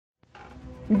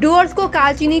डुवर्सको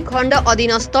कालचिनी खण्ड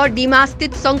अधीनस्थ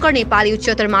डिमास्थित शङ्कर नेपाली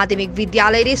उच्चतर माध्यमिक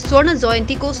विद्यालयले स्वर्ण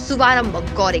जयन्तीको शुभारम्भ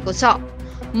गरेको छ।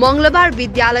 मंगलबार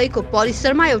विद्यालयको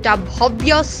परिसरमा एउटा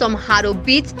भव्य समारोह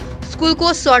बीच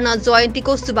स्कुलको स्वर्ण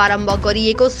जयन्तीको शुभारम्भ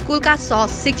गरिएको स्कुलका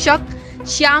सहशिक्षक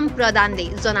श्याम प्रधानले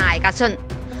जनाएका छन्।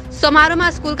 समारोहमा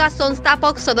स्कुलका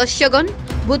संस्थापक सदस्यगण,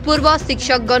 भूतपूर्व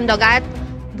शिक्षकगण लगायत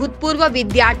भूतपूर्व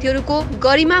विद्यार्थीहरूको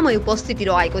गरिमामय उपस्थिति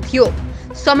रहेको थियो।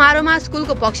 समारोहमा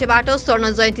स्कुलको पक्षबाट स्वर्ण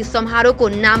जयन्ती समारोहको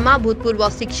नाममा भूतपूर्व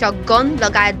शिक्षकगण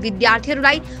लगायत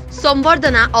विद्यार्थीहरूलाई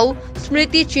सम्बर्धना औ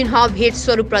स्मृति चिन्ह भेट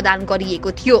स्वरूप प्रदान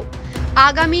गरिएको थियो।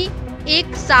 आगामी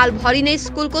एक सालभरि नै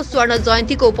स्कुलको स्वर्ण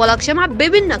जयन्तीको उपलक्ष्यमा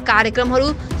विभिन्न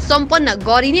कार्यक्रमहरू सम्पन्न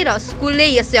गरिने र स्कुलले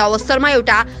यसै अवसरमा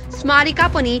एउटा स्मारिका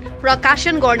पनि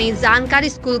प्रकाशन गर्ने जानकारी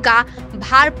स्कुलका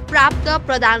भारप्राप्त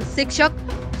प्रधान शिक्षक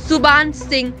सुबान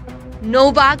सिंह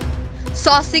नौबाग,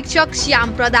 सहशिक्षक श्याम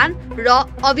प्रधान र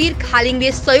अबिर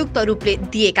खालिङले संयुक्त रूपले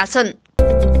दिएका छन्।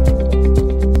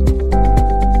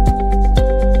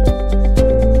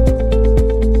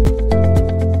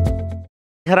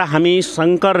 हामी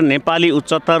शङ्कर नेपाली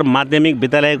उच्चतर माध्यमिक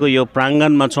विद्यालयको यो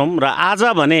प्राङ्गणमा छौँ र आज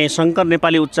भने शङ्कर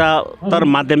नेपाली उच्चतर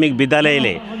माध्यमिक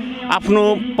विद्यालयले आफ्नो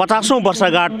 50औं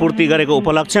वर्षगाँठ पूर्ति गरेको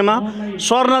उपलक्ष्यमा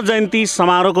स्वर्ण जयन्ती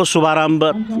समारोहको शुभारम्भ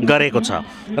गरेको छ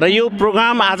र यो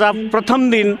प्रोग्राम आज प्रथम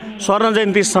दिन स्वर्ण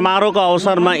जयन्ती समारोहको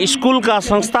अवसरमा स्कुलका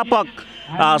संस्थापक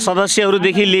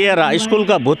सदस्यहरूदेखि लिएर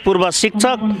स्कुलका भूतपूर्व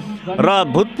शिक्षक र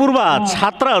भूतपूर्व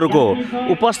छात्रहरूको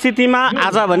उपस्थितिमा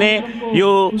आज भने यो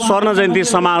स्वर्ण जयन्ती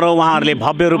समारोह उहाँहरूले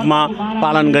भव्य रूपमा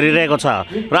पालन गरिरहेको छ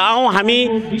र आउँ हामी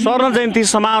स्वर्ण जयन्ती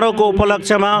समारोहको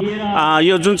उपलक्ष्यमा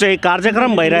यो जुन चाहिँ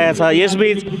कार्यक्रम भइरहेछ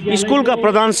यसबीच स्कुलका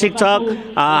प्रधान शिक्षक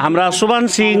हाम्रा सुबान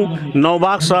सिंह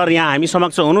नौबाग सर यहाँ हामी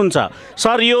समक्ष हुनुहुन्छ।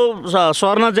 सर, यो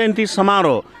स्वर्ण जयन्ती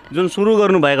समारोह जुन सुरु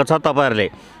गर्नुभएको छ तपाईँहरूले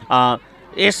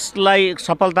यसलाई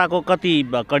सफलताको कति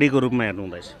कडीको रूपमा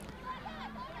हेर्नुहुँदैछ?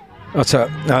 अच्छा,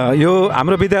 यो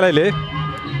हाम्रो विद्यालयले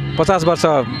 50 वर्ष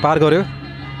पार गर्यो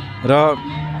र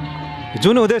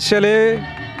जुन उद्देश्यले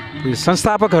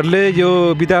संस्थापकहरूले यो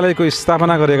विद्यालयको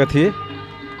स्थापना गरेका थिए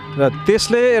र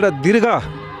त्यसले एउटा दीर्घ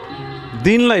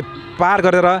दिनलाई पार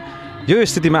गरेर यो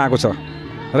स्थितिमा आएको छ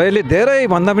र यसले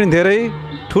धेरैभन्दा पनि धेरै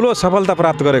ठुलो सफलता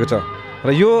प्राप्त गरेको छ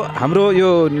र यो हाम्रो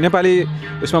यो नेपाली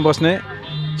उसमा बस्ने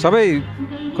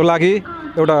सबैको लागि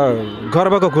एउटा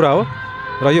गर्वको कुरा हो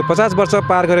र यो 50 वर्ष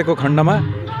पार गरेको खण्डमा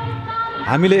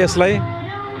हामीले यसलाई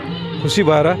खुसी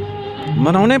भएर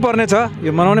मनाउनै पर्ने छ।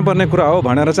 यो मनाउनै पर्ने कुरा हो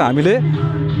भनेर चाहिँ हामीले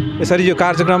यसरी यो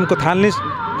कार्यक्रमको थालनी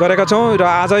गरेका छौँ र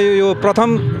आज यो प्रथम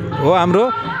हो हाम्रो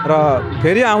र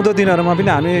फेरि आउँदो दिनहरूमा पनि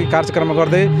हामी कार्यक्रम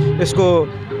गर्दै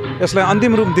यसलाई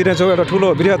अन्तिम रूप दिनेछौँ एउटा ठुलो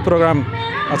बृहत प्रोग्राम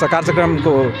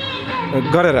कार्यक्रमको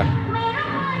गरेर।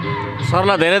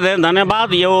 सरलाई धेरै धेरै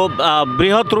धन्यवाद। यो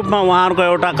बृहत रूपमा उहाँहरूको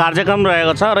एउटा कार्यक्रम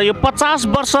रहेको छ र यो 50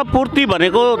 वर्ष पूर्ति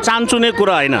भनेको चान्चुने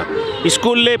कुरा होइन।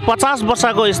 स्कुलले 50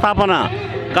 वर्षको स्थापना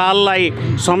काललाई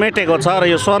समेटेको छ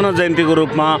र यो स्वर्ण जयन्तीको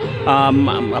रूपमा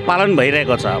पालन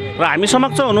भइरहेको छ र हामी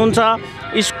समक्ष हुनुहुन्छ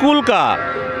स्कुलका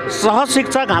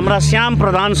सहशिक्षक हाम्रा श्याम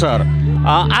प्रधान सर।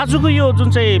 आजको यो जुन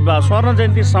चाहिँ स्वर्ण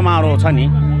जयन्ती समारोह छ नि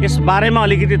यस बारेमा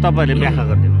अलिकति तपाईँहरूले व्याख्या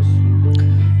गरिदिनुहोस्।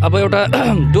 अब एउटा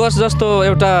डुवर्स जस्तो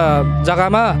एउटा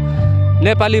जग्गामा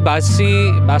नेपाली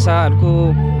भाषाहरूको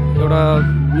एउटा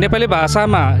नेपाली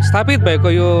भाषामा स्थापित भएको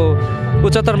यो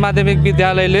उच्चतर माध्यमिक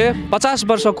विद्यालयले 50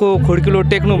 वर्षको खुड्किलो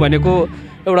टेक्नु भनेको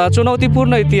एउटा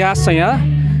चुनौतीपूर्ण इतिहास छ यहाँ।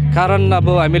 कारण अब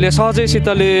हामीले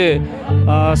सहजैसितले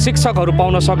शिक्षकहरू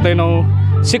पाउन सक्दैनौँ,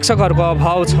 शिक्षकहरूको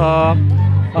अभाव छ,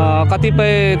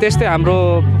 कतिपय त्यस्तै हाम्रो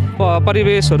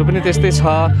परिवेशहरू पनि त्यस्तै छ।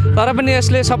 तर पनि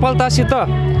यसले सफलतासित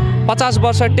 50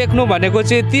 वर्ष टेक्नु भनेको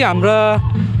चाहिँ ती हाम्रा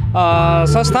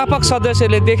संस्थापक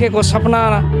सदस्यले देखेको सपना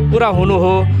पुरा हुनु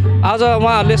हो। आज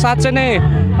उहाँहरूले साँच्चै नै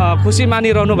खुसी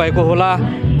मानिरहनु भएको होला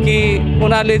कि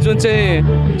उनीहरूले जुन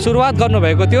चाहिँ सुरुवात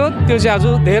गर्नुभएको थियो त्यो चाहिँ आज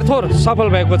धेर थोर सफल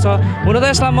भएको छ। हुन त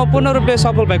यसलाई म पूर्ण रूपले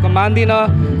सफल भएको मान्दिनँ,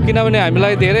 किनभने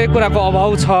हामीलाई धेरै कुराको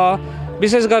अभाव छ,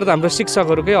 विशेष गरेर हाम्रो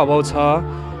शिक्षकहरूकै अभाव छ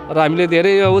र हामीले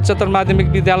धेरै उच्चतर माध्यमिक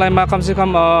विद्यालयमा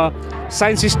कमसेकम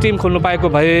साइन्स स्ट्रिम खोल्नु पाएको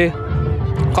भए,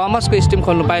 कमर्सको स्ट्रिम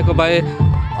खोल्नु पाएको भए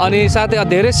अनि साथै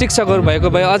धेरै शिक्षकहरू भएको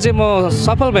भए अझै म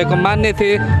सफल भएको मान्ने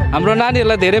थिएँ। हाम्रो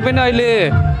नानीहरूलाई धेरै पनि अहिले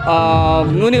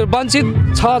उनीहरू वञ्चित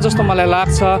छ जस्तो मलाई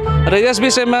लाग्छ र यस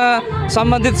विषयमा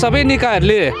सम्बन्धित सबै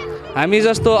निकायहरूले हामी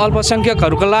जस्तो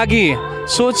अल्पसङ्ख्यकहरूको लागि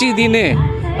सोचिदिने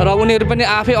र उनीहरू पनि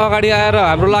आफै अगाडि आएर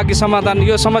हाम्रो लागि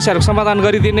यो समस्याहरूको समाधान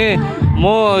गरिदिने म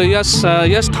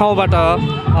यस ठाउँबाट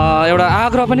एउटा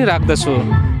आग्रह पनि राख्दछु।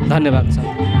 धन्यवाद सर।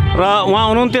 र उहाँ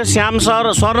हुनुहुन्थ्यो श्याम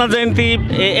सर। स्वर्ण जयन्ती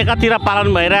एकातिर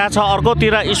पालन भइरहेछ,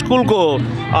 अर्कोतिर स्कुलको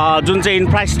जुन चाहिँ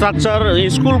इन्फ्रास्ट्रक्चर,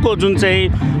 स्कुलको जुन चाहिँ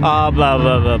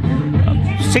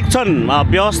शिक्षण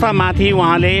व्यवस्थामाथि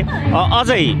उहाँले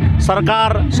अझै सरकार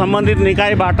सम्बन्धित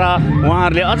निकायबाट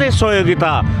उहाँहरूले अझै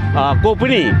सहयोगिता को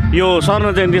पनि यो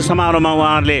स्वर्ण जयन्ती समारोहमा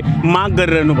उहाँहरूले माग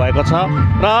गरिरहनु भएको छ।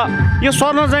 र यो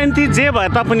स्वर्ण जयन्ती जे भए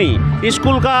तापनि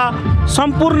स्कुलका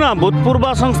सम्पूर्ण भूतपूर्व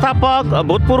संस्थापक,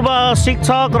 भूतपूर्व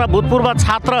शिक्षक र भूतपूर्व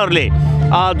छात्रहरूले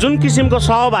जुन किसिमको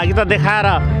सहभागिता देखाएर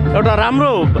एउटा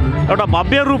राम्रो, एउटा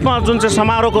भव्य रूपमा जुन चाहिँ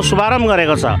समारोहको शुभारम्भ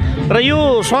गरेको छ। र यो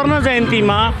स्वर्ण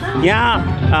जयन्तीमा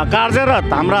यहाँ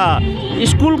कार्यरत हाम्रा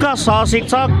स्कुलका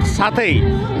सहशिक्षक साथै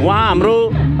उहाँ हाम्रो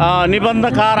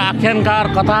निबन्धकार, आख्यानकार,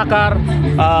 कथाकार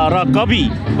र कवि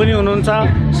पनि हुनुहुन्छ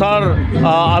सर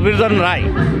अबिरजन राई।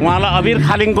 उहाँलाई अबिर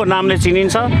खालिङको नामले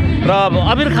चिनिन्छ। र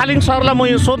अबिर खालिङ सरलाई म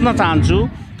यो सोध्न चाहन्छु,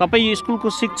 तपाईँ स्कुलको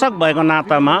शिक्षक भएको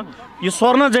नातामा यो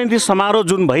स्वर्ण जयन्ती समारोह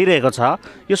जुन भइरहेको छ,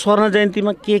 यो स्वर्ण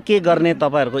जयन्तीमा के गर्ने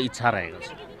तपाईँहरूको इच्छा रहेको छ?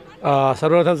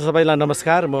 सर्वप्रथम सबैलाई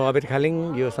नमस्कार। म अबिर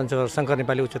खालिङ, यो शङ्कर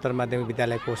नेपाली उच्चतर माध्यमिक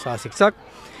विद्यालयको सहशिक्षक।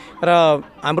 र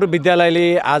हाम्रो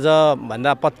विद्यालयले आज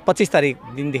भन्दा 25 तारिक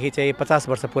दिनदेखि चाहिँ 50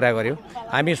 वर्ष पुरा गर्यो।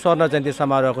 हामी स्वर्ण जयन्ती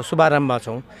समारोहको शुभारम्भमा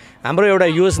छौँ। हाम्रो एउटा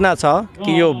योजना छ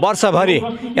कि यो वर्षभरि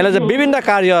यसलाई चाहिँ विभिन्न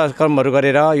कार्यक्रमहरू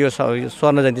गरेर यो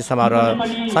स्वर्ण जयन्ती समारोह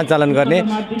सञ्चालन गर्ने।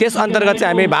 त्यस अन्तर्गत चाहिँ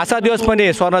हामी भाषा दिवस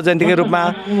पनि स्वर्ण जयन्तीकै रूपमा,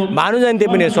 भानु जयन्ती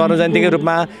पनि स्वर्ण जयन्तीकै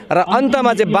रूपमा, र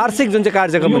अन्तमा चाहिँ वार्षिक जुन चाहिँ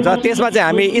कार्यक्रम हुन्छ त्यसमा चाहिँ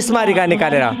हामी स्मारिका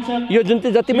निकालेर यो जुन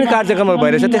चाहिँ जति पनि कार्यक्रमहरू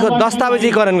भइरहेछ त्यसको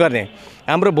दस्तावेजीकरण गर्ने।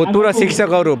 हाम्रो भूतपूर्व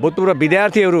शिक्षकहरू, भूतपूर्व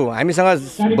विद्यार्थीहरू,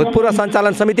 हामीसँग भूतपूर्व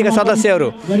सञ्चालन समितिका सदस्यहरू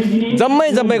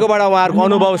जम्मैकोबाट उहाँहरूको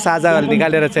अनुभव साझा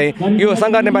निकालेर चाहिँ यो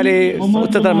शङ्कर नेपाली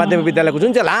उच्चतर माध्यमिक विद्यालयको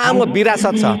जुन चाहिँ लामो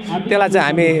विरासत छ त्यसलाई चाहिँ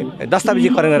हामी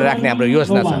दस्तावेजीकरण गरेर राख्ने हाम्रो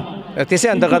योजना छ। त्यसै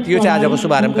अन्तर्गत यो चाहिँ आजको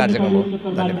शुभारम्भ कार्यक्रम हो।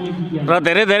 धन्यवाद। र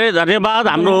धेरै धेरै धन्यवाद।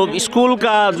 हाम्रो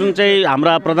स्कुलका जुन चाहिँ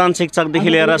हाम्रा प्रधान शिक्षकदेखि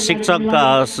लिएर शिक्षक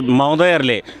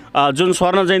महोदयहरूले जुन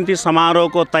स्वर्ण जयन्ती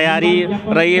समारोहको तयारी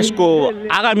र यसको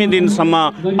आगामी दिनसम्म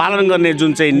पालन गर्ने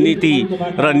जुन चाहिँ नीति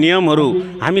र नियमहरू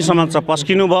हामी समक्ष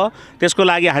पस्किनु भयो, त्यसको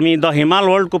लागि हामी द हिमाल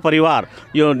वर्ल्डको परिवार,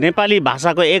 यो नेपाली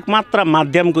भाषाको एकमात्र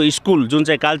माध्यमको स्कुल जुन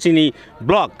चाहिँ कालचिनी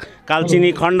ब्लक,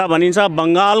 कालचिनी खण्ड भनिन्छ,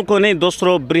 बङ्गालको नै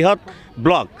दोस्रो बृहत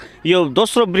ब्लक, यो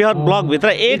दोस्रो बृहत ब्लकभित्र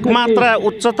एकमात्र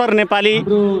उच्चतर नेपाली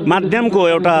माध्यमको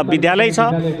एउटा विद्यालय छ।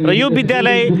 र यो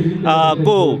विद्यालय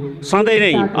को सधैँ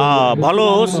नै भलो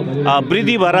होस्,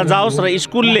 वृद्धि भएर जाओस् र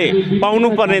स्कुलले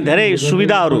पाउनुपर्ने धेरै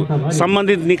सुविधाहरू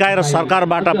सम्बन्धित निकाय र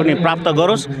सरकारबाट पनि प्राप्त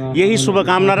गरोस्, यही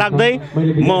शुभकामना राख्दै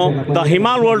म द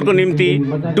हिमाल वर्ल्डको निम्ति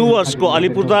डुवर्सको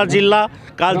अलिपुरद्वार जिल्ला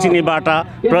कालचिनीबाट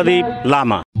प्रदीप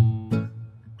लामा।